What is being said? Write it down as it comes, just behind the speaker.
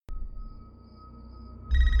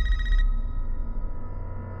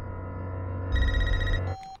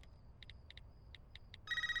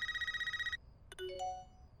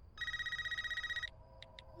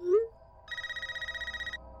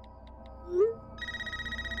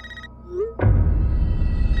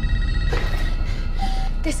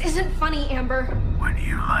isn't funny, Amber. Would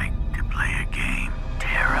you like to play a game,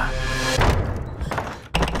 Tara?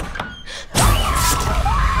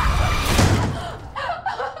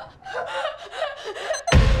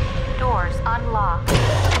 Doors unlocked.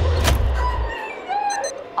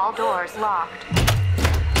 All doors locked.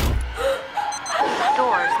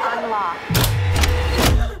 Doors unlocked.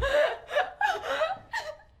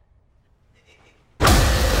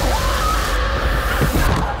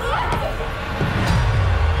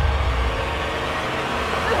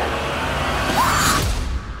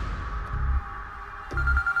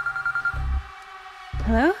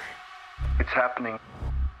 Hello? It's happening.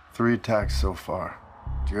 3 attacks so far.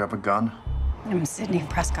 Do you have a gun? I'm Sydney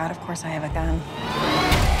Prescott. Of course I have a gun.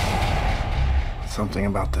 Something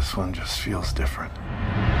about this one just feels different.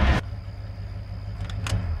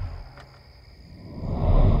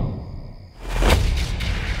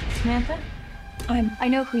 Samantha? I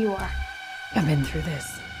know who you are. I've been through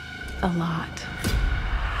this a lot.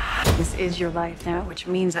 This is your life now, which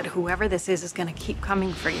means that whoever this is gonna keep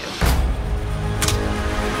coming for you.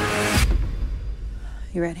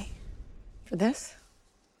 You ready for this?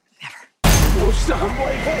 Never. Oh, stop!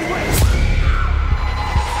 Wait!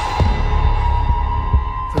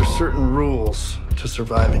 There's certain rules to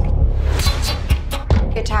surviving.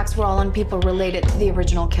 The attacks were all on people related to the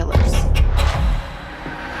original killers.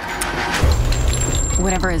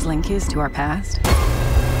 Whatever his link is to our past,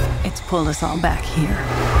 it's pulled us all back here.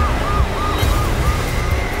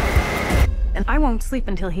 And I won't sleep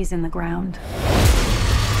until he's in the ground.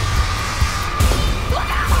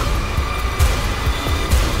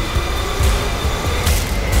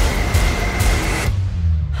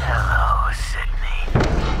 Hello, Sydney.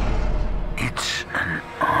 It's an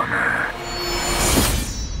honor.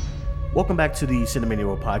 Welcome back to the Cinemania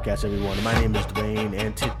World Podcast, everyone. My name is Dwayne,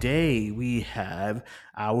 and today we have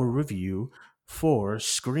our review for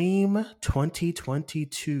Scream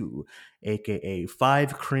 2022, aka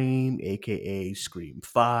 5 Cream, aka Scream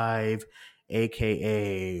 5,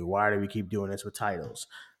 aka why do we keep doing this with titles?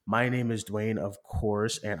 My name is Dwayne, of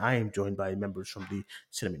course, and I am joined by members from the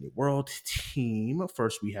Cinemania World team.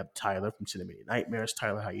 First, we have Tyler from Cinemania Nightmares.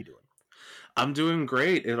 Tyler, how you doing? I'm doing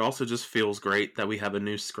great. It also just feels great that we have a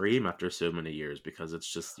new Scream after so many years, because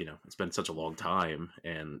it's just, it's been such a long time,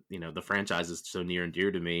 and, the franchise is so near and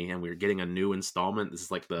dear to me, and we're getting a new installment. This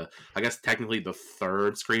is like I guess technically the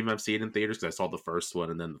 3rd Scream I've seen in theaters, because I saw the first one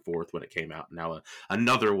and then the 4th when it came out, and now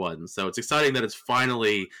another one. So it's exciting that it's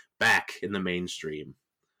finally back in the mainstream.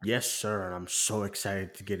 Yes, sir, and I'm so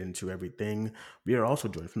excited to get into everything. We are also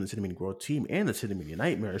joined from the Cinemania World team and the Cinemania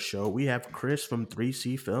Nightmare Show. We have Chris from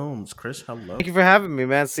 3C Films. Chris, hello. Thank you for having me,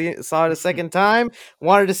 man. Saw it a second time.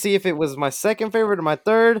 Wanted to see if it was my second favorite or my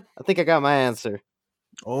third. I think I got my answer.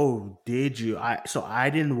 Oh, did you? I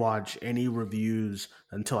didn't watch any reviews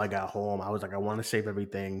until I got home. I was like, I want to save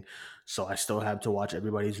everything, so I still have to watch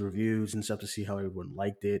everybody's reviews and stuff to see how everyone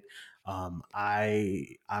liked it. I'm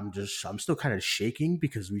still kind of shaking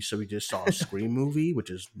because we just saw a Scream movie, which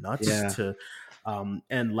is nuts. Yeah.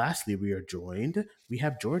 And lastly, we have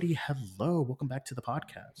Jordy. Hello, welcome back to the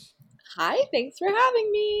podcast. Hi, thanks for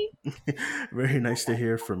having me. Very nice to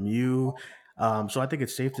hear from you. So I think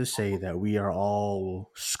it's safe to say that we are all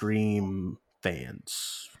Scream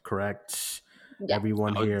fans, correct? Yeah.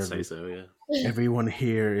 Everyone I would here, say so, yeah. everyone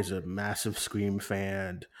here is a massive Scream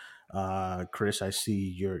fan. Chris, I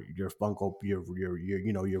see your Funko, your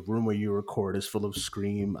room where you record is full of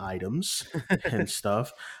Scream items and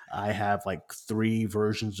stuff. I have like 3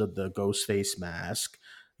 versions of the Ghostface mask,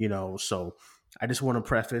 so I just want to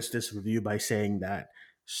preface this review by saying that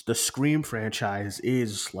the Scream franchise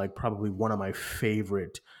is like probably one of my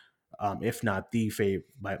favorite, if not the favorite,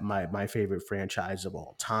 my favorite franchise of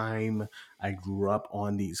all time. I grew up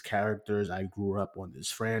on these characters. I grew up on this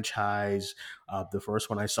franchise. The first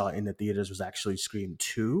one I saw in the theaters was actually Scream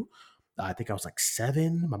 2. I think I was like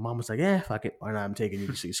 7. My mom was like, fuck it. Why not? I'm taking you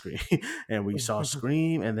to see Scream. And we saw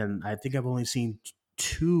Scream. And then I think I've only seen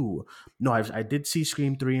 2. No, I did see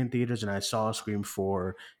Scream 3 in theaters, and I saw Scream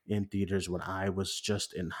 4 in theaters when I was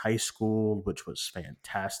just in high school, which was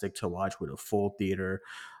fantastic to watch with a full theater.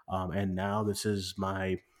 And now this is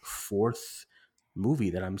my 4th movie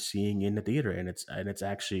that I'm seeing in the theater, and it's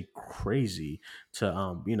actually crazy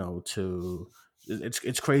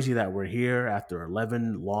it's crazy that we're here after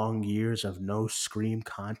 11 long years of no Scream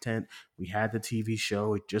content. We had the TV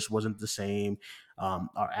show, it just wasn't the same.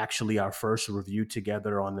 Our first review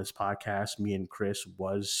together on this podcast, me and Chris,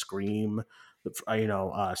 was Scream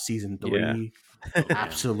season Yeah. 3. Oh, man.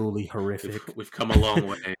 Absolutely horrific. We've come a long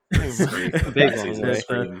way. Big long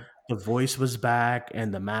way. The voice was back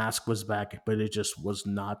and the mask was back, but it just was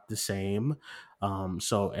not the same.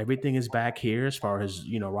 So everything is back here as far as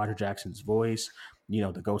Roger Jackson's voice, the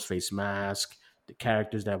Ghostface mask, the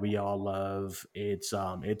characters that we all love.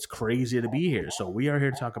 It's crazy to be here. So we are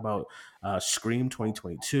here to talk about Scream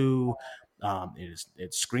 2022.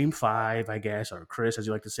 It's Scream 5, I guess, or Chris, as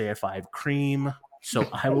you like to say, at 5 Cream. So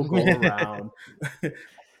I will go around.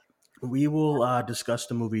 We will discuss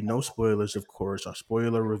the movie. No spoilers, of course. Our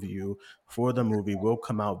spoiler review for the movie will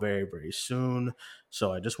come out very, very soon.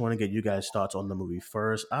 So I just want to get you guys' thoughts on the movie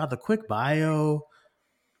first. The quick bio.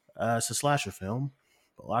 It's a slasher film.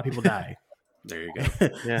 A lot of people die. There you go.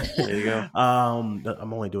 Yeah, there you go.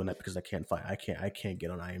 I'm only doing that because I can't get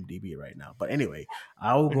on IMDb right now. But anyway,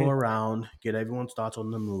 I will go around, get everyone's thoughts on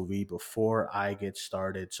the movie before I get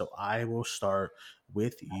started. So I will start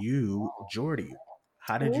with you, Jordy.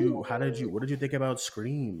 What did you think about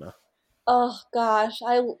Scream? Oh gosh,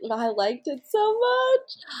 I liked it so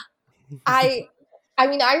much. I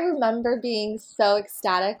mean, I remember being so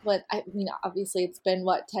ecstatic when obviously it's been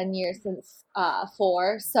 10 years since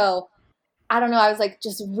 4, so I don't know, I was like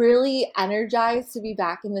just really energized to be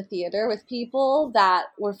back in the theater with people that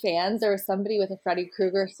were fans. There was somebody with a Freddy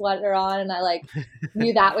Krueger sweater on, and I like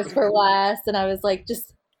knew that was for Wes, and I was like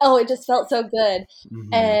it just felt so good.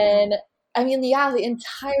 Mm-hmm. And I mean, the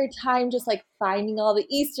entire time just like finding all the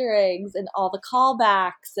Easter eggs and all the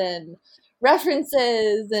callbacks and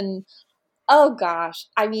references and oh gosh.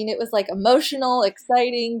 I mean, it was like emotional,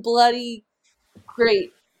 exciting, bloody,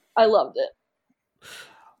 great. I loved it.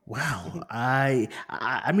 Wow. I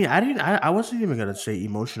mean, I wasn't even gonna say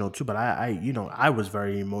emotional too, but I was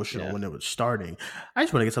very emotional when it was starting. I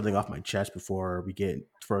just want to get something off my chest before we get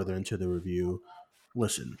further into the review.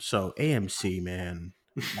 Listen, so AMC, man,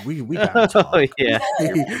 we gotta talk. Yeah.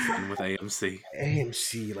 With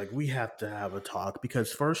AMC. Like we have to have a talk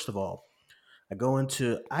because first of all, I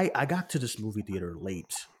got to this movie theater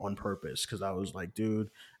late on purpose because I was like, dude,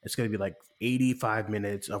 it's gonna be like 85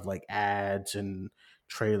 minutes of like ads and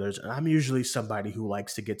trailers, and I'm usually somebody who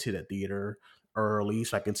likes to get to the theater early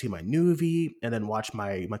so I can see my movie and then watch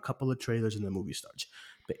my couple of trailers and the movie starts.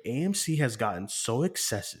 But AMC has gotten so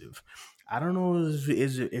excessive. I don't know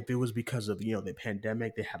if it was because of the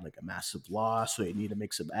pandemic. They had like a massive loss, so they need to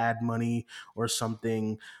make some ad money or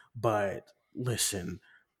something. But listen,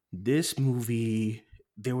 this movie,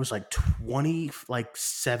 there was like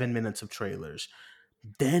 7 minutes of trailers.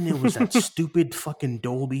 Then it was that stupid fucking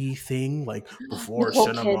Dolby thing, like before Nicole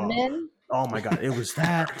cinema. Kidman? Oh my god, it was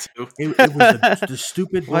that. It was the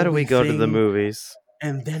stupid. Why do Dolby we go thing, to the movies?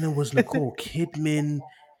 And then it was Nicole Kidman,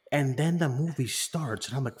 and then the movie starts,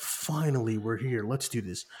 and I'm like, finally, we're here. Let's do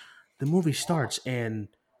this. The movie starts, and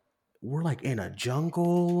we're like in a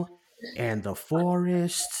jungle and the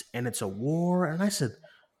forest, and it's a war. And I said,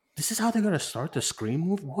 this is how they're gonna start the Scream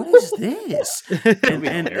movie. What is this? and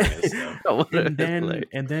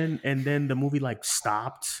then the movie like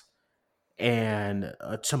stopped, and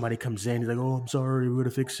somebody comes in. He's like, "Oh, I'm sorry, we're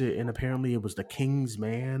gonna fix it." And apparently, it was the King's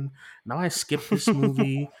Man. Now I skipped this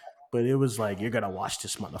movie, but it was like, you're gonna watch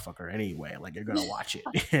this motherfucker anyway. Like you're gonna watch it,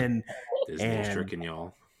 and Disney's tricking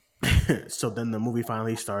y'all. So then the movie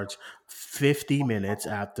finally starts 50 minutes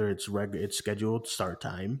after its scheduled start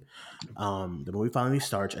time. The movie finally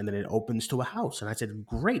starts, and then it opens to a house. And I said,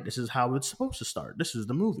 great, this is how it's supposed to start. This is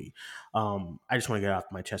the movie. I just want to get it off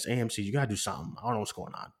my chest. AMC, you gotta do something. I don't know what's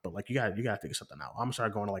going on, but like you gotta figure something out. I'm gonna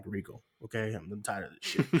start going to like Regal. Okay, I'm tired of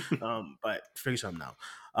this shit. But figure something out.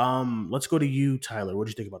 Let's go to you, Tyler. What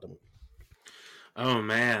did you think about the movie? Oh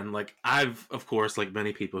man, like I've, of course, like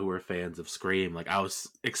many people who are fans of Scream, like I was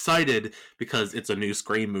excited because it's a new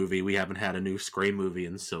Scream movie. We haven't had a new Scream movie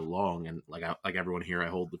in so long, and like everyone here, I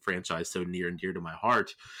hold the franchise so near and dear to my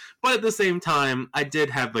heart. But at the same time, I did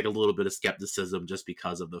have like a little bit of skepticism just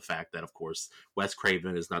because of the fact that, of course, Wes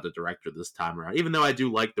Craven is not the director this time around. Even though I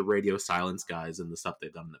do like the Radio Silence guys and the stuff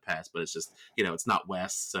they've done in the past, but it's just it's not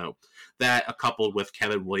Wes. So that, coupled with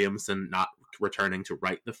Kevin Williamson not returning to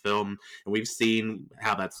write the film, and we've seen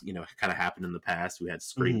how that's kind of happened in the past. We had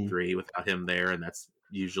Scream 3 without him there, and that's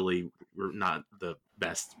usually not the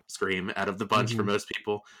best Scream out of the bunch for most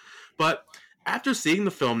people. But after seeing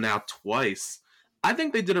the film now twice, I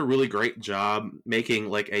think they did a really great job making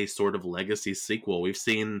like a sort of legacy sequel. We've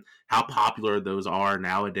seen how popular those are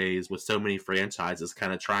nowadays with so many franchises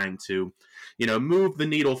kind of trying to, move the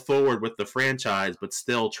needle forward with the franchise, but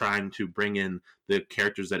still trying to bring in the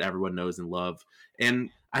characters that everyone knows and love.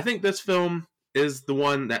 And I think this film is the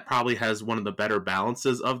one that probably has one of the better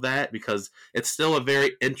balances of that, because it's still a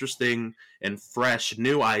very interesting and fresh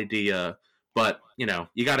new idea, but you know,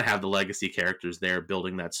 you got to have the legacy characters there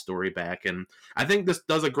building that story back. And I think this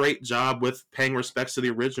does a great job with paying respects to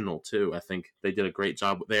the original too. I think they did a great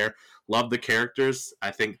job there. Love the characters.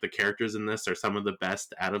 I think the characters in this are some of the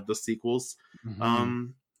best out of the sequels.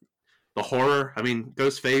 The horror, I mean,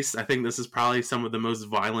 Ghostface, I think this is probably some of the most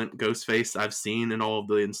violent Ghostface I've seen in all of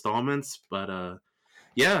the installments. But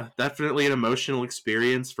yeah, definitely an emotional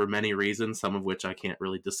experience for many reasons, some of which I can't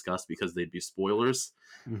really discuss because they'd be spoilers.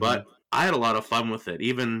 But I had a lot of fun with it.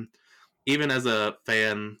 Even as a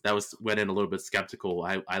fan that went in a little bit skeptical,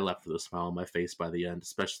 I left with a smile on my face by the end,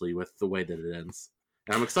 especially with the way that it ends.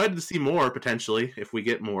 And I'm excited to see more, potentially, if we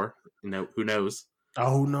get more. You know, who knows?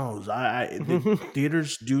 Oh, who knows? The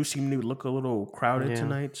theaters do seem to look a little crowded Yeah.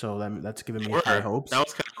 tonight, so that's giving me Sure. high hopes. That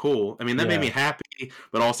was kind of cool. I mean, that Yeah. made me happy,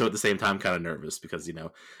 but also at the same time kind of nervous, because, you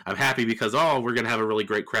know, I'm happy because, we're going to have a really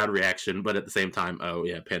great crowd reaction, but at the same time,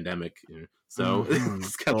 pandemic. You know, so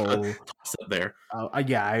it's kind of a toss up there.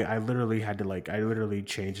 I literally had to I literally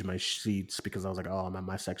changed my seats because I was like, oh,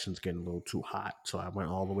 my section's getting a little too hot, so I went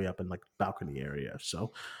all the way up in like balcony area.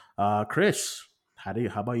 So, Chris, how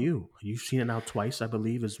about you? You've seen it now twice, I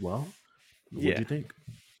believe, as well. What Yeah. do you think?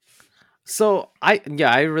 So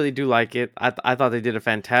I really do like it. I thought they did a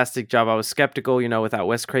fantastic job. I was skeptical, without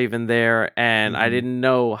Wes Craven there, and I didn't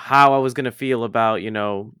know how I was gonna feel about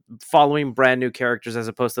following brand new characters as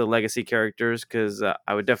opposed to the legacy characters, because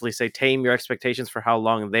I would definitely say tame your expectations for how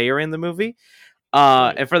long they are in the movie.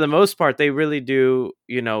 And for the most part, they really do,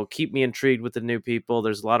 keep me intrigued with the new people.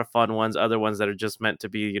 There's a lot of fun ones, other ones that are just meant to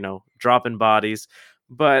be, dropping bodies.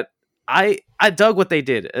 But I dug what they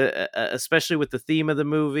did, especially with the theme of the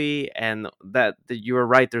movie, and that you were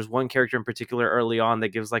right. There's one character in particular early on that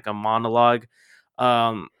gives like a monologue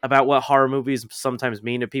about what horror movies sometimes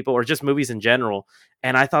mean to people, or just movies in general.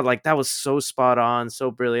 And I thought like that was so spot on,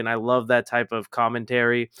 so brilliant. I love that type of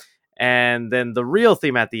commentary. And then the real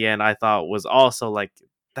theme at the end, I thought was also like,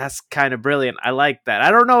 that's kind of brilliant. I like that. I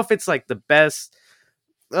don't know if it's like the best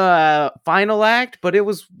final act, but it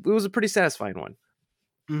was a pretty satisfying one.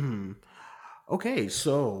 Okay,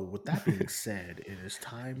 so with that being said, it is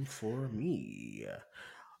time for me.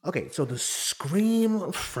 Okay, so the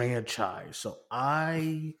Scream franchise. So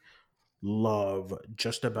I love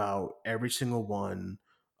just about every single one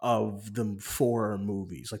of the 4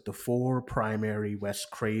 movies, like the 4 primary Wes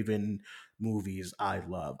Craven movies. I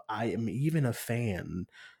love. I am even a fan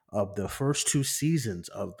of the first 2 seasons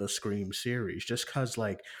of the Scream series, just because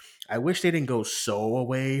I wish they didn't go so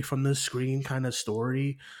away from the Scream kind of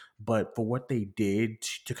story, but for what they did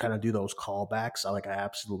to kind of do those callbacks, I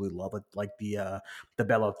absolutely love it. Like the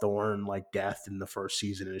Bella Thorne death in the first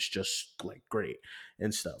season is just great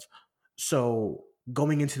and stuff. So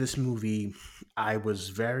going into this movie, I was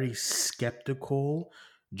very skeptical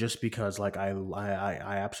just because I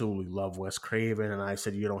absolutely love Wes Craven, and I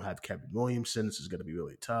said, you don't have Kevin Williamson, this is going to be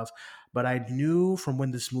really tough. But I knew from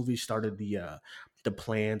when this movie started the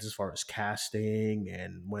plans as far as casting,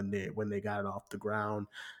 and when they got it off the ground,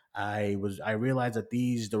 I realized that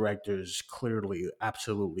these directors clearly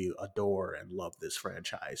absolutely adore and love this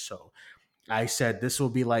franchise. So I said this will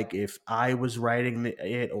be like if I was writing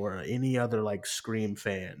it, or any other Scream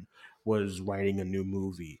fan was writing a new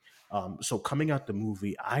movie. So coming out the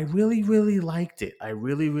movie, I really, really liked it. I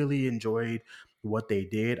really, really enjoyed what they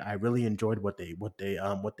did. I really enjoyed what they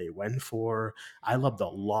went for. I loved a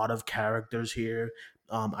lot of characters here.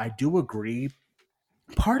 I do agree.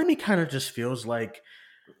 Part of me kind of just feels like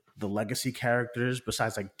the legacy characters,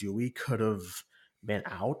 besides Dewey, could have been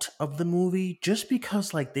out of the movie, just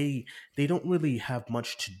because they don't really have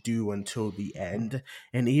much to do until the end.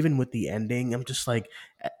 And even with the ending, I'm just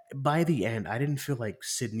by the end, I didn't feel like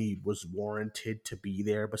Sydney was warranted to be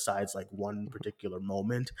there, besides one particular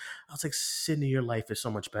moment. I was like, Sydney, your life is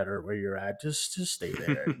so much better where you're at. Just stay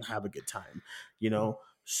there and have a good time,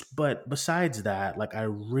 But besides that, I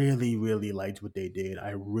really, really liked what they did.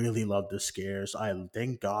 I really loved the scares. I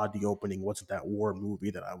thank God the opening wasn't that war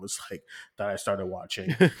movie that I started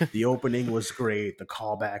watching. The opening was great. The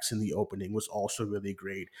callbacks in the opening was also really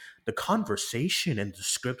great. The conversation and the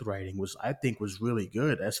script writing I think was really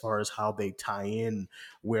good as far as how they tie in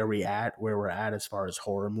where we're at as far as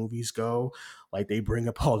horror movies go. They bring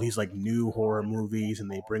up all these like new horror movies, and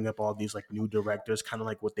they bring up all these like new directors, kind of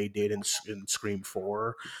like what they did in Scream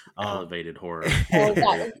 4. Elevated horror. Oh,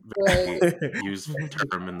 that was great. Used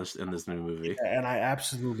term in this new movie. And I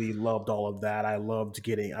absolutely loved all of that. I loved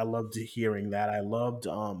hearing that. I loved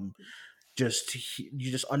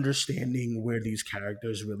you just understanding where these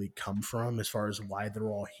characters really come from as far as why they're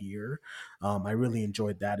all here. I really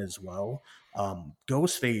enjoyed that as well.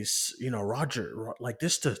 Ghostface, Roger, like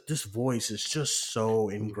this voice is just so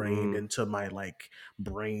ingrained into my like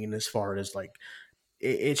brain as far as like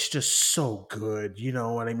it's just so good. You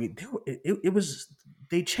know what I mean? It was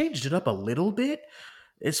they changed it up a little bit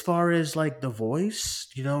as far as like the voice,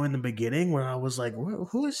 in the beginning where I was like,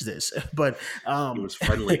 who is this? But It was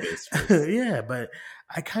friendly Ghostface. yeah, but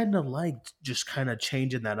I kind of liked just kind of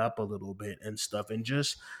changing that up a little bit and stuff, and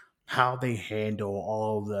just how they handle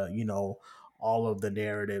all of the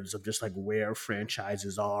narratives of just like where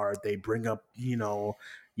franchises are. They bring up,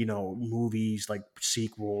 movies like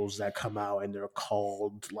sequels that come out and they're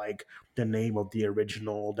called like the name of the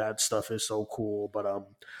original. That stuff is so cool. But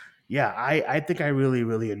yeah, I think I really,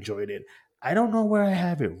 really enjoyed it. I don't know where I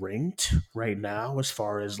have it ranked right now as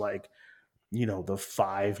far as like, the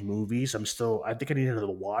 5 movies. I think I need another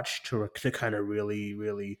watch to kind of really,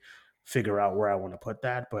 really figure out where I want to put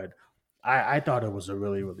that. But I thought it was a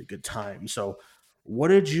really, really good time. So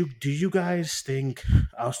do you guys think,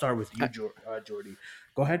 I'll start with you, Jordy.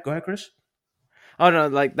 Go ahead, Chris. Oh no,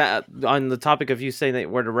 like that on the topic of you saying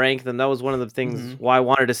that where to rank them, that was one of the things why I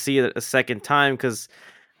wanted to see it a second time, because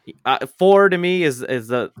 4 to me is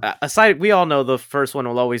the aside. We all know the first one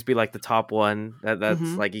will always be like the top one. That's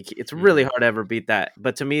like it's really hard to ever beat that.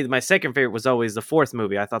 But to me, my second favorite was always the 4th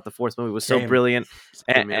movie. I thought the 4th movie was so brilliant,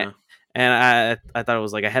 and I thought it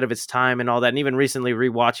was like ahead of its time and all that. And even recently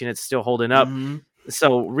rewatching it's still holding up.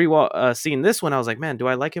 So seeing this one, I was like, man, do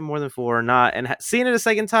I like it more than 4 or not? And seeing it a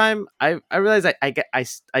second time, I realized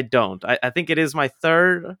I don't. I think it is my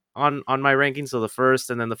 3rd on my ranking. So the 1st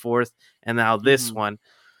and then the 4th and now this one.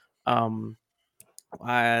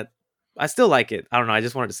 I still like it. I don't know. I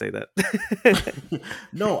just wanted to say that.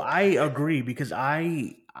 No, I agree, because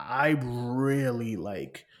I really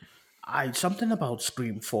like something about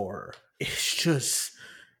Scream 4. It's just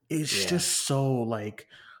so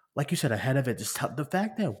like you said, ahead of it. The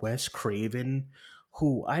fact that Wes Craven,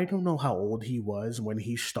 who I don't know how old he was when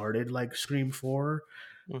he started like Scream 4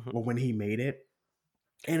 or when he made it,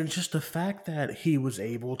 and it's just the fact that he was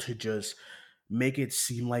able to just make it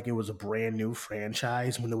seem like it was a brand new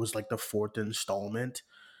franchise when it was like the 4th installment,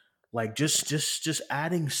 like just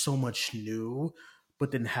adding so much new,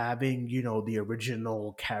 but then having the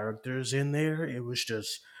original characters in there. It was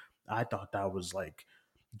just, I thought that was like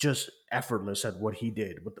just effortless at what he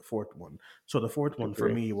did with the 4th one. So the 4th one for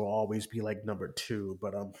me will always be like number 2.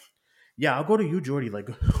 But yeah, I'll go to you, Jordy. Like,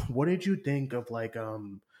 what did you think of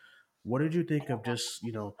just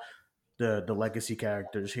the legacy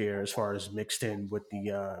characters here, as far as mixed in with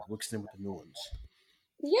the new ones?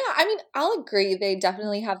 Yeah, I mean, I'll agree. They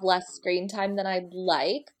definitely have less screen time than I'd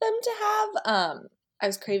like them to have. I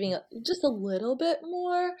was craving just a little bit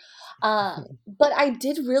more. But I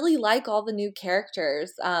did really like all the new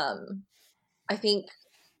characters. I think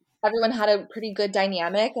everyone had a pretty good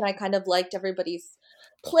dynamic, and I kind of liked everybody's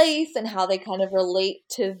place and how they kind of relate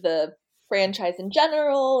to the franchise in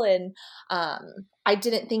general. And I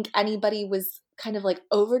didn't think anybody was kind of like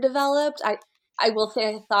overdeveloped. I will say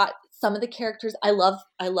I thought some of the characters, I love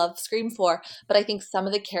Scream 4, but I think some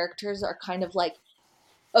of the characters are kind of like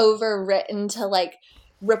overwritten to like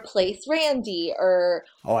replace Randy, or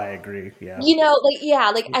I agree. Yeah.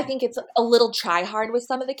 I think it's a little try hard with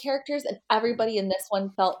some of the characters, and everybody in this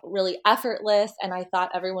one felt really effortless, and I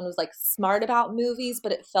thought everyone was like smart about movies,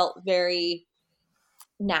 but it felt very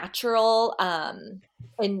natural, and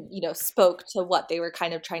spoke to what they were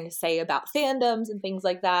kind of trying to say about fandoms and things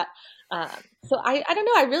like that. So I don't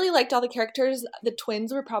know, I really liked all the characters. The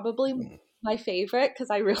twins were probably my favorite, because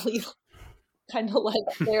I really kind of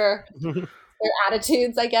like their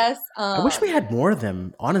attitudes, I guess. I wish we had more of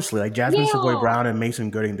them, honestly. Like Jasmine Savoy Brown and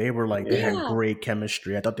Mason Gooding, they were like, they had great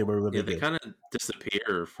chemistry. I thought they were really good. They kind of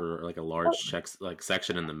disappear for like a large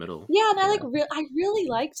section in the middle. Yeah, and I really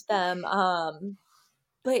liked them.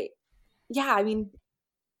 But yeah, I mean,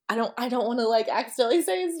 I don't want to like accidentally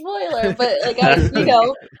say a spoiler, but like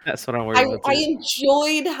that's what I'm worried about. I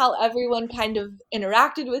enjoyed how everyone kind of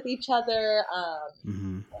interacted with each other.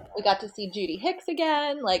 We got to see Judy Hicks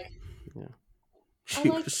again. Like, I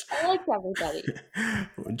liked everybody.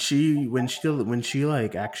 when she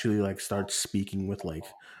like actually like starts speaking with like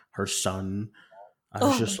her son, I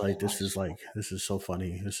was just like, this is so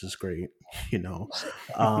funny. This is great.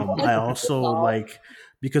 I also like,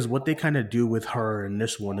 because what they kind of do with her in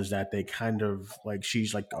this one is that they kind of like,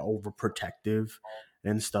 she's like overprotective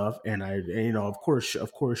and stuff. And of course,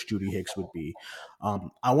 Judy Hicks would be.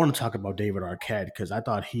 I want to talk about David Arquette because I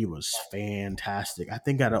thought he was fantastic. I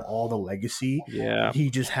think out of all the legacy, Yeah. he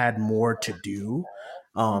just had more to do.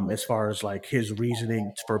 As far as like his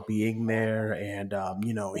reasoning for being there, and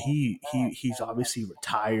he's obviously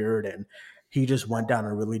retired, and he just went down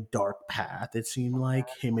a really dark path. It seemed like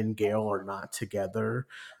him and Gail are not together,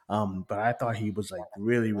 but I thought he was like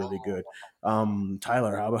really really good.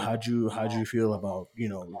 Tyler, how'd you feel about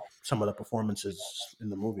some of the performances in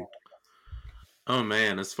the movie? Oh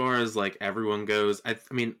man, as far as like everyone goes, I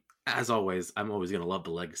mean, as always, I'm always gonna love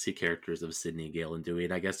the legacy characters of Sydney, Gale, and Dewey.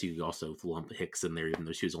 And I guess you could also lump Hicks in there, even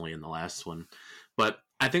though she was only in the last one. But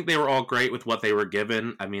I think they were all great with what they were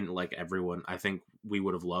given. I mean, like everyone, I think we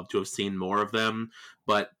would have loved to have seen more of them.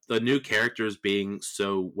 But the new characters being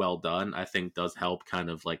so well done, I think does help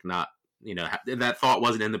kind of like not, that thought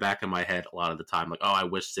wasn't in the back of my head a lot of the time. Like, oh, I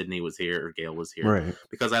wish Sydney was here or Gail was here. Right.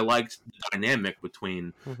 Because I liked the dynamic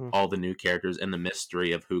between Mhm. all the new characters and the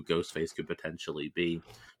mystery of who Ghostface could potentially be.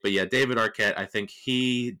 But yeah, David Arquette, I think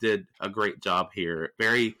he did a great job here.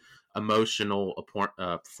 Very emotional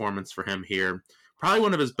performance for him here. Probably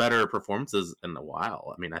one of his better performances in a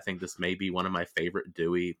while. I mean, I think this may be one of my favorite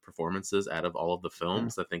Dewey performances out of all of the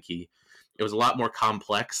films. I think it was a lot more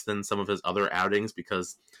complex than some of his other outings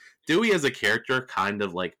because Dewey as a character kind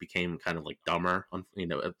of like became kind of like dumber,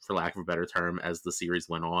 for lack of a better term, as the series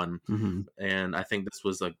went on. Mm-hmm. And I think this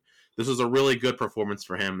was a really good performance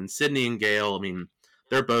for him. And Sydney and Gale, I mean,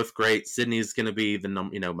 they're both great. Sydney's going to be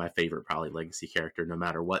my favorite probably legacy character, no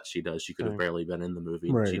matter what she does. She could have barely been in the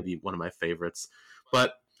movie. Right. She'd be one of my favorites.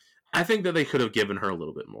 But I think that they could have given her a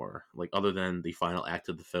little bit more, like other than the final act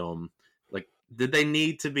of the film. Like, did they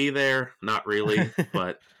need to be there? Not really,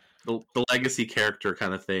 but the legacy character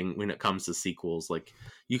kind of thing when it comes to sequels, like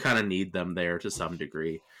you kind of need them there to some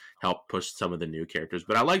degree, help push some of the new characters.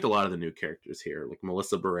 But I liked a lot of the new characters here, like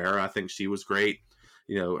Melissa Barrera. I think she was great.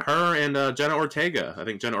 Her and Jenna Ortega. I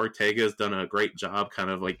think Jenna Ortega has done a great job, kind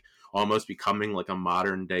of like almost becoming like a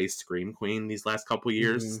modern day scream queen these last couple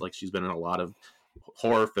years. Mm-hmm. Like she's been in a lot of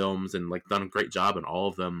horror films and like done a great job in all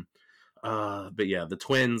of them. But yeah, the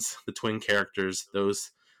twin characters,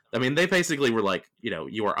 those. I mean, they basically were like,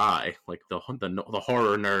 you or I, like the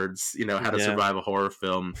horror nerds, how to survive a horror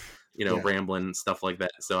film, rambling stuff like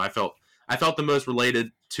that. So I felt the most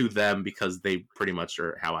related to them because they pretty much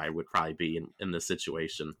are how I would probably be in this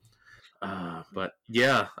situation. But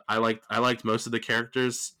yeah, I liked most of the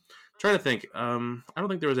characters. I'm trying to think. I don't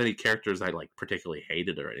think there was any characters I like particularly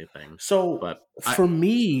hated or anything. So, but for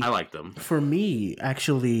me, I liked them. For me,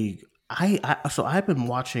 actually, so I've been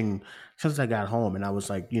watching since I got home, and I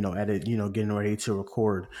was like, getting ready to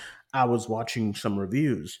record. I was watching some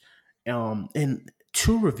reviews, and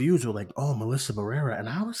 2 reviews were like, "Oh, Melissa Barrera," and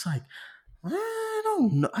I was like, I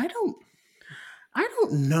don't know, I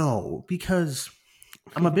don't know, because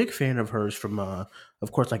I'm a big fan of hers from,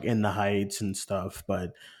 of course, like In the Heights and stuff,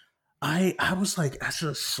 but I was like, as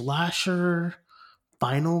a slasher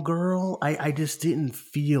final girl, I just didn't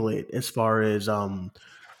feel it as far as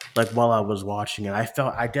like while I was watching it.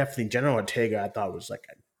 I definitely Jenna Ortega I thought was like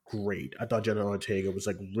great. I thought Jenna Ortega was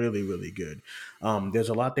like really really good. There's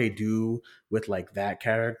a lot they do with like that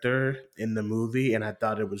character in the movie, and I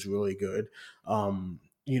thought it was really good. So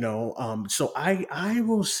I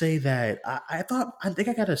will say that I think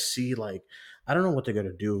I gotta see, like, I don't know what they're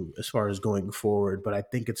gonna do as far as going forward, but I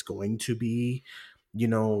think it's going to be, I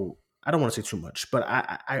don't want to say too much, but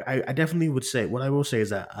I definitely would say, what I will say is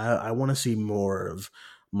that I want to see more of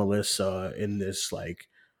Melissa in this like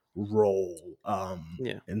role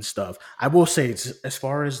and stuff. I will say, as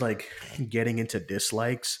far as like getting into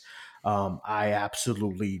dislikes, I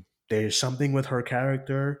absolutely, there's something with her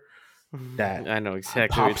character that I know exactly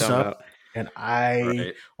pops what you're talking up, about.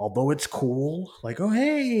 and although it's cool, like, oh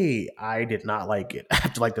hey, I did not like it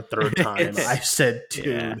after like the 3rd time. I said,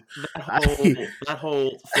 dude, that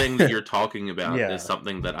whole thing that you're talking about Yeah. is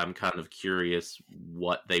something that I'm kind of curious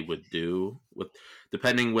what they would do with,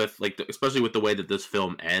 depending with like, especially with the way that this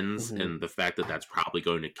film ends Mhm. and the fact that that's probably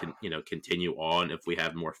going to continue on if we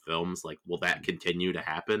have more films. Like, will that continue to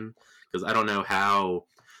happen? Because I don't know how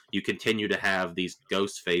you continue to have these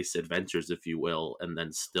Ghostface adventures, if you will, and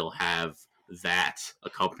then still have that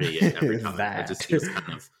accompany it every time. It just feels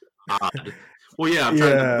kind of odd. Well, yeah, I'm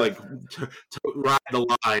trying to like to ride the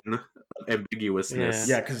line of ambiguousness.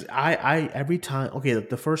 Yeah, because I every time, okay,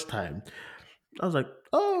 the first time I was like,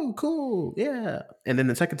 oh cool, yeah, and then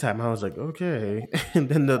the second time I was like, okay, and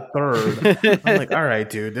then the third I'm like, all right,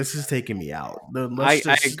 dude, this is taking me out.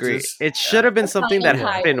 I agree. It should have been something that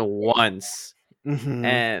Yeah. happened once, Mhm.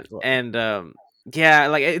 and Yeah,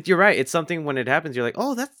 like you're right. It's something when it happens, you're like,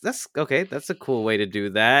 oh, that's okay. That's a cool way to do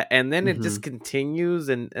that. And then it Hmm. just continues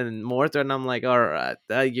and more. And I'm like, all right,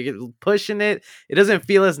 you're pushing it. It doesn't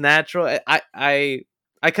feel as natural. I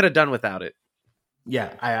could have done without it.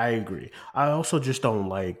 Yeah, I agree. I also just don't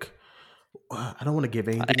like. I don't want to give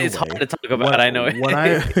anything It's hard away. to talk about. I know. What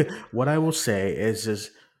I what I will say is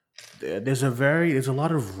just there's a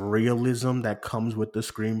lot of realism that comes with the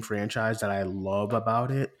Scream franchise that I love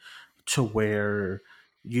about it, to where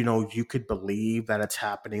you could believe that it's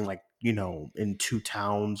happening, like in two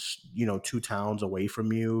towns away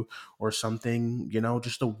from you or something.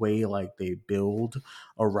 Just the way like they build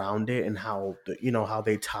around it, and how how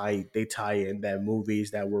they tie in that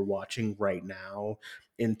movies that we're watching right now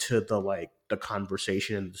into the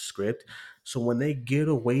conversation and the script. So when they get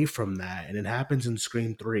away from that, and it happens in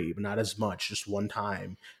Scream 3, but not as much, just one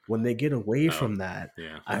time, when they get away Oh, from that,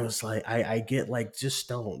 yeah. I was like, I get like, just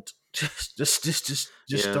don't. Just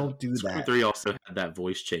Yeah. don't do Scream that. 3 also had that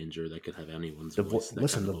voice changer that could have anyone's voice. That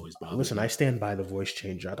Listen, kind of always bothered listen. me. I stand by the voice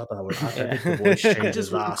changer. I thought that was. I Yeah. think the voice I changer just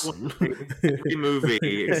is really awesome. every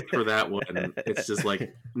movie except for that one, it's just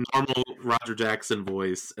like normal Roger Jackson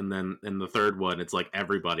voice, and then in the third one, it's like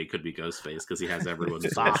everybody could be Ghostface because he has everyone's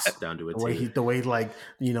It's voice awesome. down to a The T. way like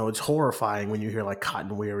it's horrifying when you hear like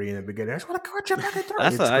Cotton Weary in the beginning. I just want to cut your fucking throat.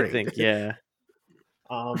 That's It's what I great. think. Yeah.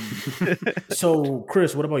 So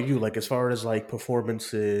Chris, what about you? Like as far as like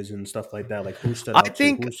performances and stuff like that, like I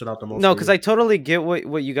think who stood out the most no, for because you? I totally get what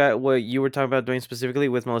you were talking about doing specifically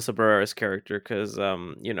with Melissa Barrera's character. Because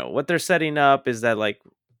what they're setting up is that like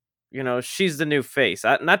she's the new face.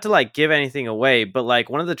 Not to like give anything away, but like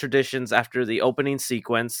one of the traditions after the opening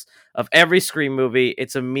sequence of every Scream movie,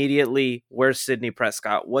 it's immediately where's Sydney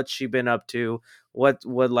Prescott? What's she been up to?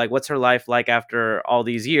 What's her life like after all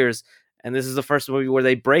these years? And this is the first movie where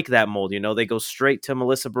they break that mold. They go straight to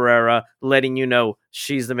Melissa Barrera, letting you know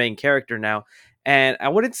she's the main character now. And I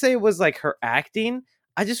wouldn't say it was like her acting.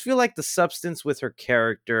 I just feel like the substance with her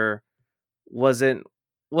character wasn't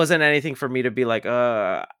anything for me to be like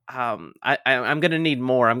I'm gonna need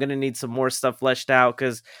more. I'm gonna need some more stuff fleshed out,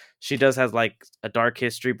 because she does have like a dark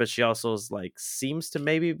history, but she also is like seems to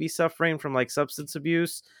maybe be suffering from like substance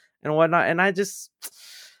abuse and whatnot. And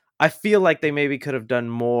I feel like they maybe could have done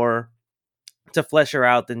more to flesh her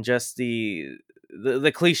out than just the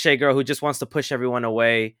cliche girl who just wants to push everyone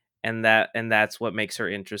away, and that's what makes her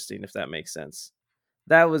interesting, if that makes sense.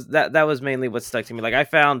 That was mainly what stuck to me. Like I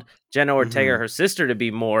found Jenna Ortega, Mhm. her sister, to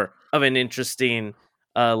be more of an interesting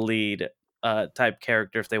lead type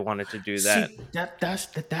character if they wanted to do See, that.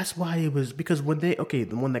 that's why it was, because when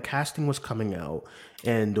the casting was coming out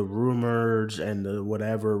and the rumors and the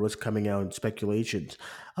whatever was coming out and speculations,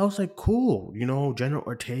 I was like, cool, Jenna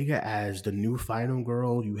Ortega as the new final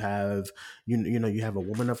girl. You have you have a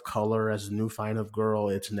woman of color as the new final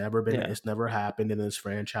girl. Yeah. It's never happened in this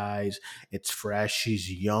franchise. It's fresh. She's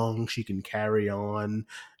young. She can carry on,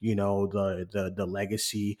 the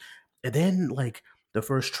legacy. And then like the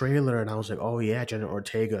first trailer, and I was like, oh yeah, Jenna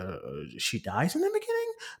Ortega, she dies in the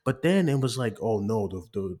beginning. But then it was like, oh no,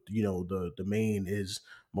 the main is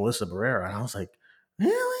Melissa Barrera, and I was like,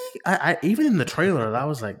 really? I even in the trailer, I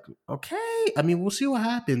was like, okay. I mean, we'll see what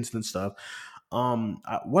happens and stuff.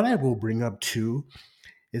 What I will bring up too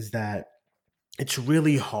is that it's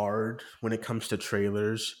really hard when it comes to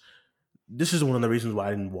trailers. This is one of the reasons why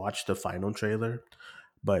I didn't watch the final trailer,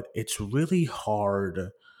 but it's really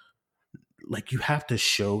hard. Like you have to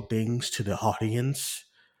show things to the audience,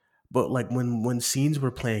 but like when scenes were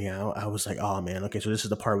playing out, I was like, oh man, okay, so this is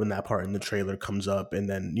the part when that part in the trailer comes up, and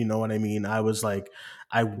then you know what I mean. I was like,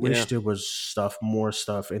 I Yeah. wish there was more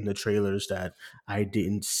stuff in the trailers that I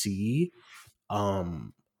didn't see.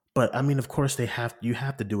 um but I mean, of course, you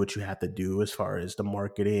have to do what you have to do as far as the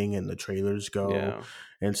marketing and the trailers go Yeah.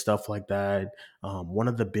 and stuff like that. One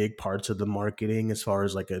of the big parts of the marketing as far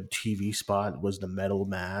as like a TV spot was the metal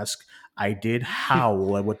mask. I did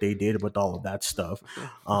howl at what they did with all of that stuff.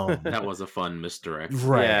 That was a fun misdirect.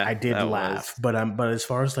 Right, Yeah, I did that laugh, was. but as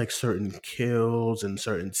far as like certain kills and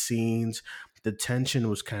certain scenes, the tension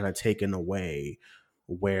was kind of taken away.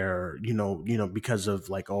 Where because of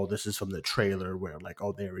like, oh, this is from the trailer, where like,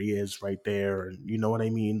 oh, there he is right there, and you know what I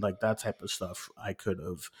mean, like that type of stuff I could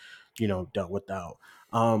have dealt without.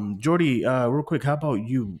 Jordy, real quick, how about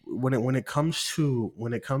you? When it comes to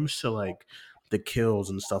like the kills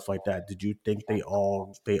and stuff like that, did you think they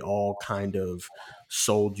all kind of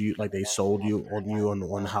sold you, like they sold you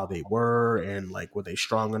on how they were, and like were they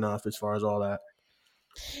strong enough as far as all that?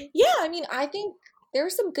 Yeah, I mean, I think there were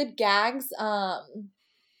some good gags.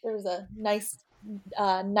 There was a nice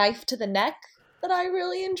knife to the neck that I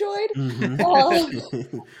really enjoyed. Um,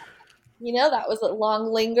 Mm-hmm. that was a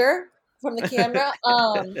long linger from the camera.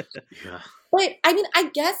 Yeah. But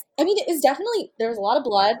it was definitely, there was a lot of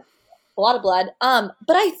blood.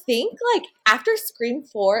 But I think like after Scream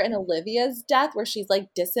 4 and Olivia's death, where she's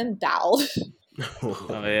like disemboweled,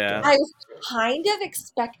 Oh yeah. I was kind of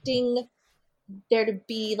expecting there to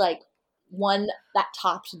be like one that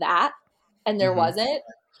topped that, and there wasn't.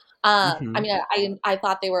 I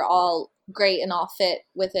thought they were all great and all fit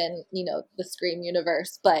within, the Scream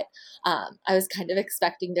universe, but I was kind of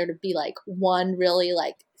expecting there to be like one really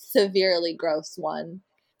like severely gross one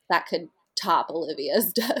that could top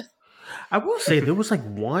Olivia's death. I will say there was like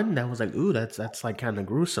one that was like, ooh, that's like kind of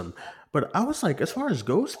gruesome. But I was like, as far as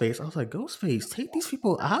Ghostface, I was like, Ghostface, take these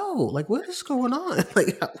people out. Like, what is going on?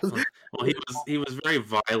 Like, Well, he was very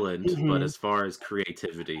violent, but as far as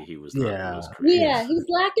creativity, he was not the most creative. Yeah, he was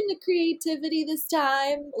lacking the creativity this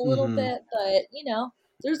time a little bit, but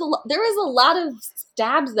there was a lot of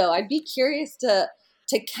stabs though. I'd be curious to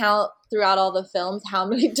count throughout all the films how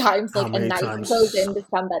many times like a knife goes into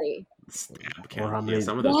somebody. Stab count.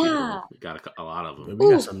 Some of those people, we got a lot of them.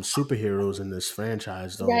 We got some superheroes in this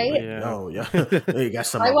franchise, though. Right? Like, you got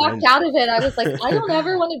some. I walked out of it. I was like, I don't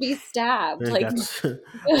ever want to be stabbed. Like, there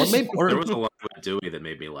was a lot with Dewey that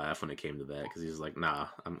made me laugh when it came to that because he's like, "Nah,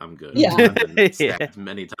 I'm good." Yeah, I've been stabbed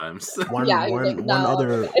many times. One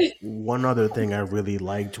other thing I really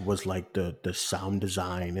liked was like the sound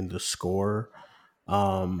design and the score.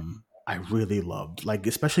 I really loved, like,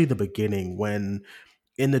 especially the beginning when.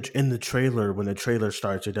 In the trailer, when the trailer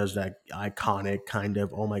starts, it does that iconic kind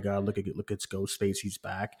of, oh my god, look at Ghostface, he's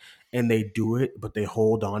back, and they do it, but they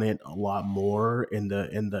hold on it a lot more in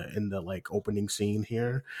the like opening scene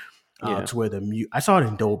here, to where I saw it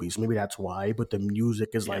in Dolby, so maybe that's why, but the music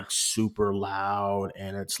is like super loud,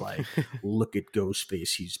 and it's like, look at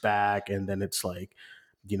Ghostface, he's back, and then it's like,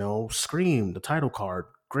 Scream, the title card,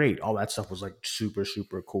 great, all that stuff was like super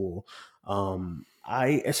super cool.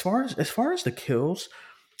 As far as the kills,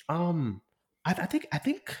 I think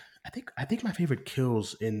my favorite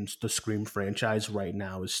kills in the Scream franchise right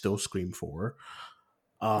now is still Scream 4.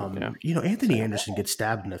 Anthony Anderson gets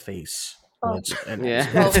stabbed in the face. And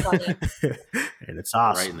it's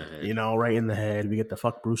awesome. Right in the head. Right in the head. We get to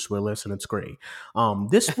fuck Bruce Willis, and it's great.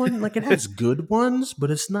 This one, like, it has good ones,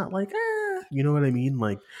 but it's not like, you know what I mean?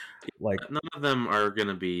 Like none of them are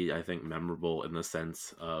gonna be, I think, memorable in the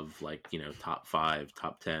sense of like, top 5,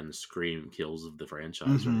 top 10 Scream kills of the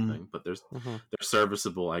franchise or anything. But they're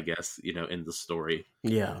serviceable, I guess, in the story.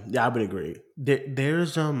 Yeah, I would agree.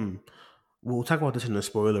 There's we'll talk about this in the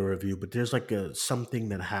spoiler review, but there's like something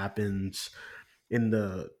that happens in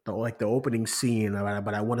the opening scene,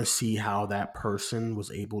 but I want to see how that person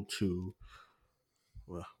was able to.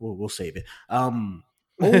 Well, we'll save it.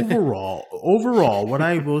 Overall, what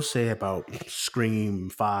I will say about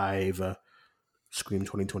Scream 5, Scream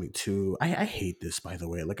 2022, I hate this, by the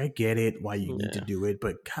way. Like, I get it why you need to do it,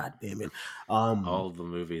 but god damn it. All the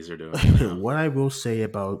movies are doing it. What I will say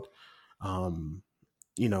about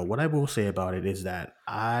it is that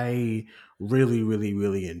I really, really,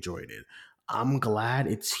 really enjoyed it. I'm glad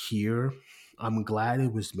it's here. I'm glad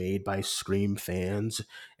it was made by Scream fans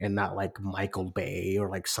and not like Michael Bay or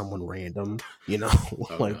like someone random, Can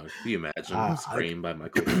you imagine Scream by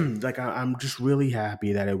Michael Bay? Like, I'm just really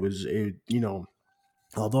happy that it was,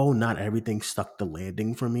 although not everything stuck the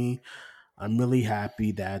landing for me, I'm really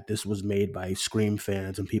happy that this was made by Scream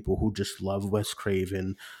fans and people who just love Wes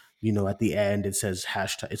Craven. At the end it says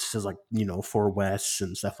hashtag, it says like, for Wes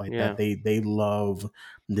and stuff like that. They love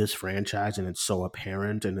this franchise, and it's so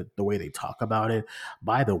apparent in the way they talk about it.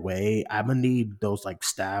 By the way, I'm gonna need those like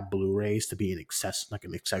stab Blu-rays to be an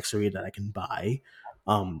accessory that I can buy.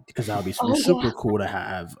 Because that would be super cool to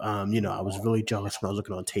have. I was really jealous when I was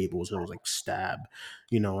looking on tables and it was like stab,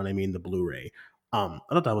 what I mean, the Blu-ray. I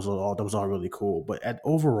thought that was all really cool. But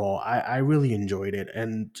overall, I really enjoyed it,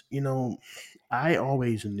 and I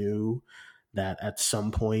always knew that at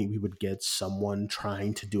some point we would get someone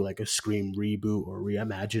trying to do like a Scream reboot or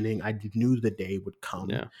reimagining. I knew the day would come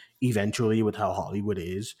eventually with how Hollywood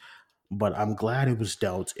is, but I'm glad it was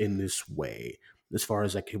dealt in this way. As far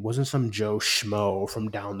as like, it wasn't some Joe Schmo from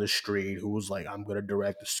down the street who was like, I'm going to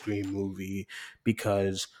direct a Scream movie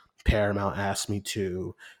because Paramount asked me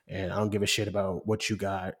to, and I don't give a shit about what you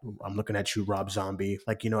got. I'm looking at you, Rob Zombie.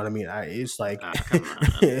 Like, you know what I mean? It's like, Come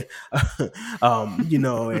on. you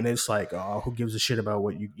know, and it's like, oh, who gives a shit about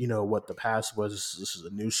what you know, what the past was? This is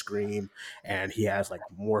a new Scream, and he has like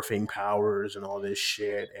morphing powers and all this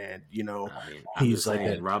shit, and you know, I mean, I'm he's just like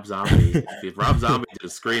saying, Rob Zombie. If Rob Zombie did a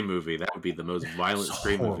Scream movie, that would be the most violent It's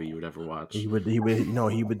Scream horrible. movie you would ever watch. He would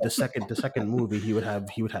the second movie he would have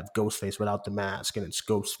Ghostface without the mask, and it's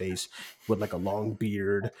Ghostface with like a long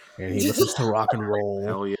beard, and he listens to rock and roll.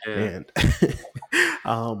 Hell yeah. And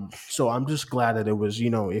so I'm just glad that it was, you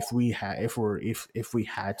know, if we had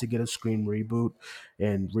to get a Scream reboot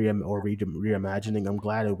and reimagining, I'm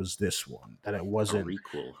glad it was this one, that it A wasn't.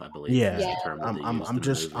 requel, I believe. Yeah, is the term that they used in the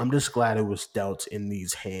movie. I'm just glad it was dealt in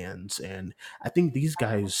these hands, and I think these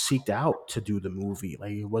guys seeked out to do the movie.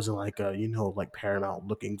 Like, it wasn't like a, you know, like Paramount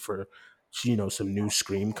looking for, you know, some new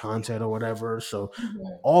Scream content or whatever. So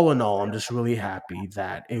all in all, I'm just really happy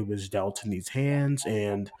that it was dealt in these hands.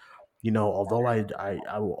 And you know, although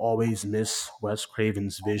I will always miss Wes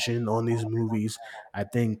Craven's vision on these movies, I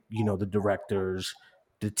think, you know, the directors,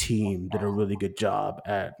 the team did a really good job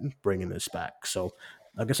at bringing this back. So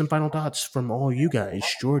I guess some final thoughts from all you guys.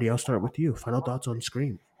 Jordy, I'll start with you. Final thoughts on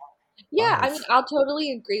Scream. Yeah, I 5. mean, I'll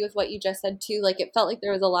totally agree with what you just said too. Like, it felt like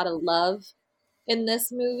there was a lot of love in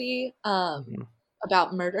this movie,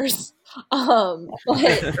 about murders. But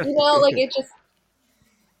you know, like, it just,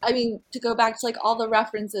 I mean, to go back to like all the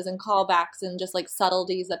references and callbacks and just like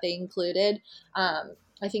subtleties that they included,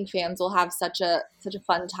 I think fans will have such a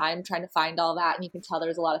fun time trying to find all that, and you can tell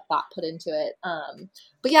there's a lot of thought put into it.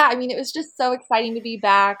 But yeah, I mean, it was just so exciting to be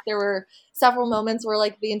back. There were several moments where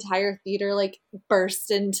like the entire theater like burst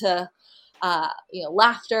into you know,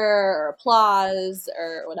 laughter or applause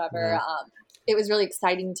or whatever. It was really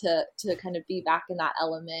exciting to kind of be back in that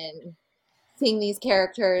element, seeing these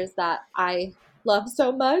characters that I love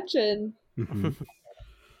so much, and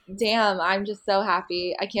damn, I'm just so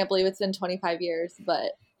happy. I can't believe it's been 25 years,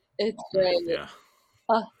 but it's great. Yeah.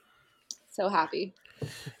 So happy.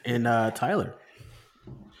 And Tyler.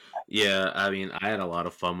 Yeah, I mean, I had a lot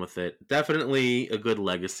of fun with it. Definitely a good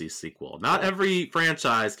legacy sequel. Not every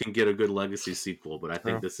franchise can get a good legacy sequel, but I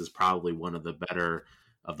think this is probably one of the better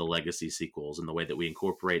of the legacy sequels in the way that we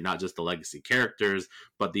incorporate not just the legacy characters,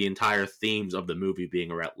 but the entire themes of the movie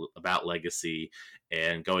being about legacy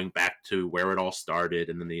and going back to where it all started,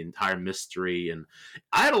 and then the entire mystery. And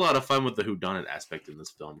I had a lot of fun with the whodunit aspect in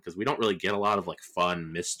this film, because we don't really get a lot of like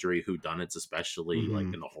fun mystery whodunits, especially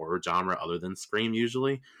like in the horror genre, other than Scream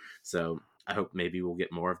usually. So I hope maybe we'll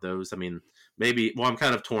get more of those. I mean, maybe, well, I'm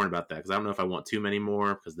kind of torn about that, because I don't know if I want too many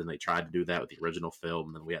more, because then they tried to do that with the original film,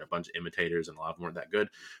 and then we had a bunch of imitators, and a lot of them weren't that good.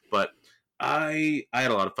 But I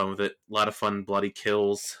had a lot of fun with it. A lot of fun, bloody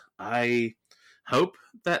kills. I hope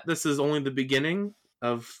that this is only the beginning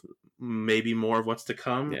of maybe more of what's to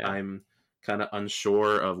come. Yeah. I'm kind of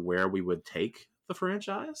unsure of where we would take the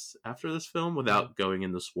franchise after this film without going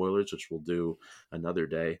into spoilers, which we'll do another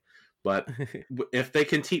day. But if they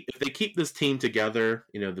keep this team together,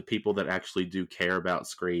 you know, the people that actually do care about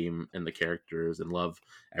Scream and the characters and love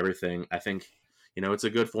everything, I think, you know, it's a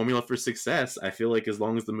good formula for success. I feel like as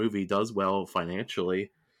long as the movie does well financially,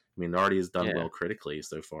 I mean, it already has done well critically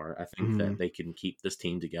so far. I think that they can keep this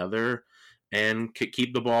team together and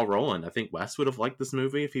keep the ball rolling. I think Wes would have liked this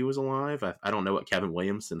movie if he was alive. I don't know what Kevin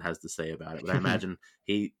Williamson has to say about it, but I imagine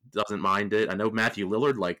he doesn't mind it. I know Matthew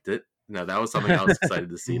Lillard liked it. No, that was something I was excited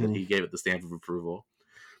to see, that he gave it the stamp of approval.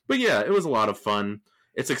 But yeah, it was a lot of fun.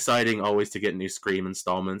 It's exciting always to get new Scream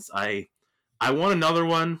installments. I want another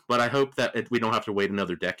one, but I hope that we don't have to wait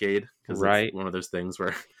another decade, because it's one of those things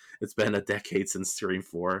where it's been a decade since Scream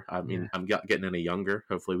 4. I mean, I'm getting any younger.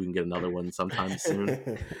 Hopefully we can get another one sometime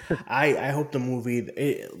soon. I hope the movie,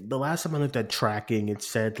 the last time I looked at tracking, it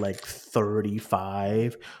said like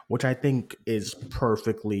 35, which I think is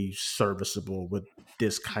perfectly serviceable with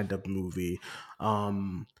this kind of movie.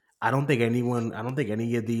 I don't think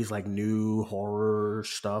any of these like new horror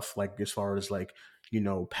stuff, like as far as like, you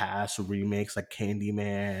know, past remakes like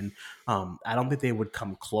Candyman, I don't think they would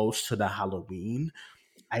come close to the Halloween.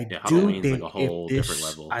 I do think, like a whole different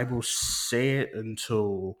level. I will say it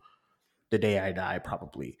until the day I die,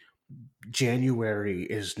 probably. January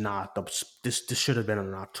is not this should have been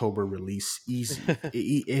an October release, easy.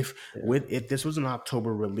 If this was an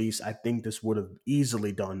October release, I think this would have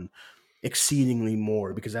easily done exceedingly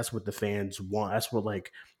more, because that's what the fans want. That's what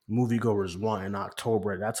like moviegoers want in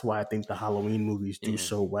October. That's why I think the Halloween movies do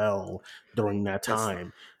so well during that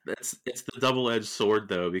time. It's the double-edged sword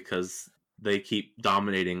though, because they keep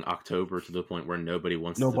dominating October to the point where nobody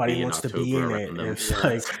wants to Nobody be in wants to October be in around it. them. It's Yeah.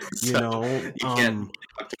 like, you So know, you can't be in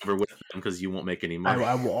October with them because you won't make any I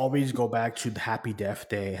money. will always go back to the Happy Death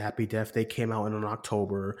Day. Happy Death Day came out in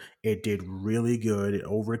October. It did really good. It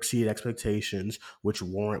overexceeded expectations, which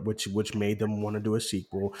made them want to do a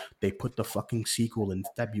sequel. They put the fucking sequel in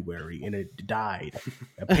February, and it died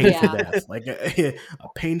a painful Yeah. death, like a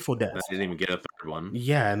painful death. They didn't even get a third one.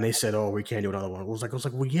 Yeah, and they said, "Oh, we can't do another one." I was like,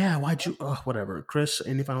 well, yeah, why'd you? Whatever. Chris,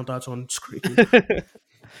 any final thoughts on Scream?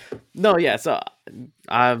 No, yeah. So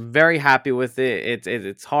I'm very happy with it.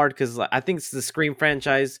 It's hard because I think the Scream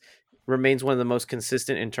franchise remains one of the most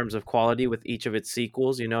consistent in terms of quality with each of its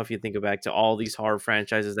sequels. You know, if you think back to all these horror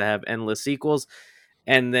franchises that have endless sequels,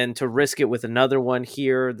 and then to risk it with another one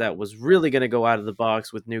here that was really going to go out of the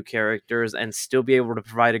box with new characters and still be able to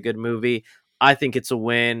provide a good movie, I think it's a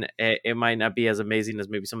win. It might not be as amazing as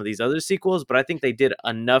maybe some of these other sequels, but I think they did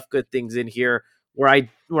enough good things in here where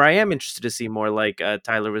I am interested to see more. Like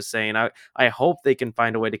Tyler was saying, I hope they can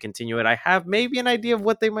find a way to continue it. I have maybe an idea of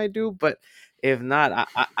what they might do, but if not,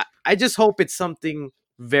 I just hope it's something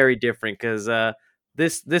very different because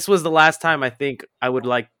this was the last time I think I would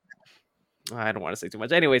like. I don't want to say too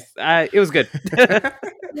much. Anyways, it was good.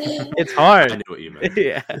 It's I hard. knew what you meant.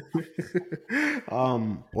 Yeah.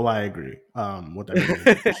 Well, I agree. With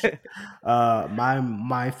everything.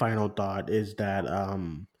 My final thought is that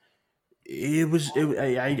I'm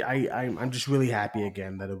just really happy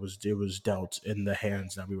again that it was dealt in the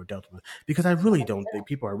hands that we were dealt with, because I really don't think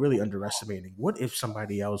people are really underestimating what if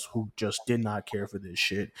somebody else who just did not care for this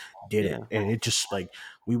shit did it, and it just like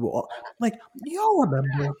we were all like, y'all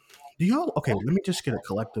remember? Do y'all? Okay, let me just get a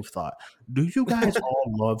collective thought. Do you guys all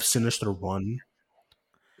love Sinister One?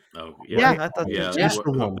 Oh Yeah, yeah, I thought yeah. Sinister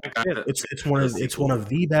One. that guy that- It's one of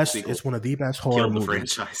the best. sequel It's one of the best horror killed the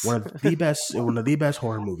movies. franchise. One of the best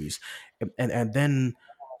horror movies. And then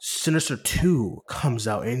Sinister 2 comes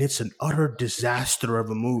out, and it's an utter disaster of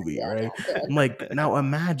a movie, Yeah, right? not good. I'm like, now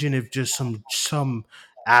imagine if just some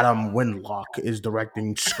Adam Winlock is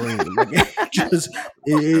directing Scream. Like,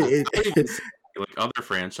 Like other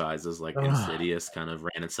franchises, like Insidious, kind of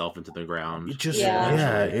ran itself into the ground. it just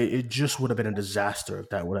Yeah. it just would have been a disaster if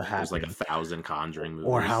that would have There's happened. like 1,000 Conjuring movies.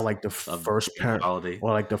 Or how like the of first great parent, quality.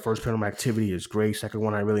 or like the first Paranormal Activity is great. Second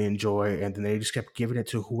one I really enjoy, and then they just kept giving it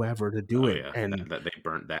to whoever to do Oh it. yeah, And that they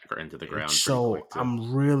burnt that into the ground. pretty so quick,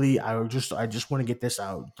 too. I just want to get this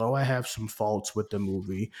out. Though I have some faults with the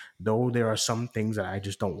movie, though there are some things that I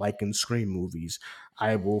just don't like in Scream movies,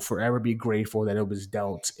 I will forever be grateful that it was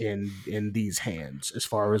dealt in these hands as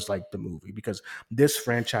far as like the movie, because this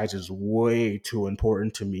franchise is way too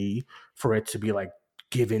important to me for it to be like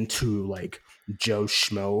given to like Joe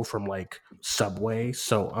Schmo from like Subway.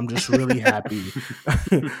 So I'm just really happy.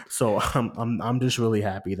 So I'm just really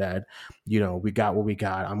happy that, you know, we got what we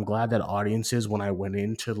got. I'm glad that audiences, when I went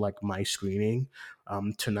into like my screening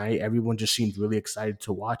tonight, everyone just seemed really excited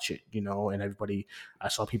to watch it, you know, and everybody, I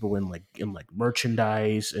saw people in like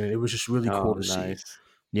merchandise, and it was just really cool to see,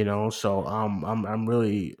 you know. So I'm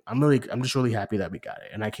just really happy that we got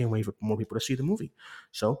it, and I can't wait for more people to see the movie.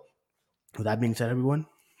 So with that being said, everyone,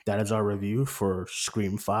 that is our review for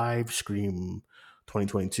Scream 5, Scream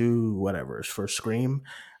 2022, whatever, for Scream.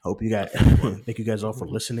 I hope you guys, thank you guys all for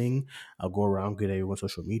listening. I'll go around, get everyone's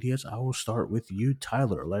social medias. I will start with you,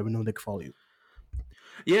 Tyler. Let everyone know they can follow you.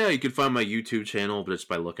 Yeah, you can find my YouTube channel just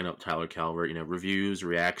by looking up Tyler Calvert. You know, reviews,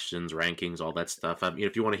 reactions, rankings, all that stuff.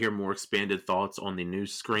 If you want to hear more expanded thoughts on the new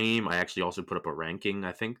Scream, I actually also put up a ranking,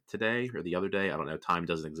 I think, today or the other day. I don't know. Time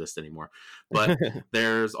doesn't exist anymore. But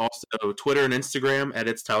there's also Twitter and Instagram at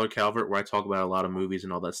It's Tyler Calvert, where I talk about a lot of movies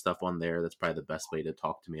and all that stuff on there. That's probably the best way to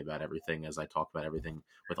talk to me about everything, as I talk about everything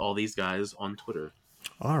with all these guys on Twitter.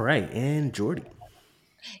 All right. And Jordy.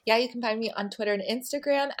 Yeah, you can find me on Twitter and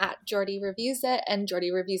Instagram at JordyReviewsIt and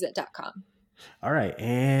JordyReviewsIt.com. All right.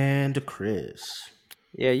 And Chris.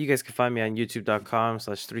 Yeah, you guys can find me on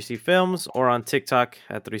youtube.com/3C Films or on TikTok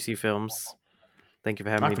at 3C Films. Thank you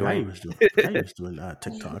for having me. I was doing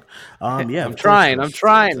TikTok. Yeah, I'm trying,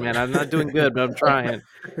 man. I'm not doing good, but I'm trying.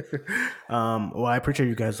 Well, I appreciate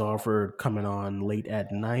you guys all for coming on late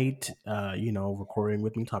at night, you know, recording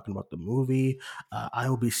with me, talking about the movie. I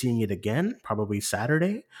will be seeing it again, probably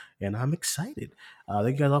Saturday, and I'm excited.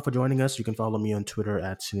 Thank you guys all for joining us. You can follow me on Twitter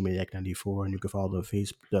at Cinemaniac94, and you can follow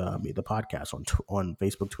the podcast on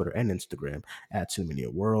Facebook, Twitter, and Instagram at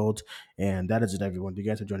Cinemania World. And that is it, everyone. Thank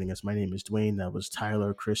you guys for joining us. My name is Dwayne. That was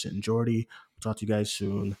Tyler, Chris, and Jordy. We'll talk to you guys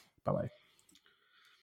soon. Bye-bye.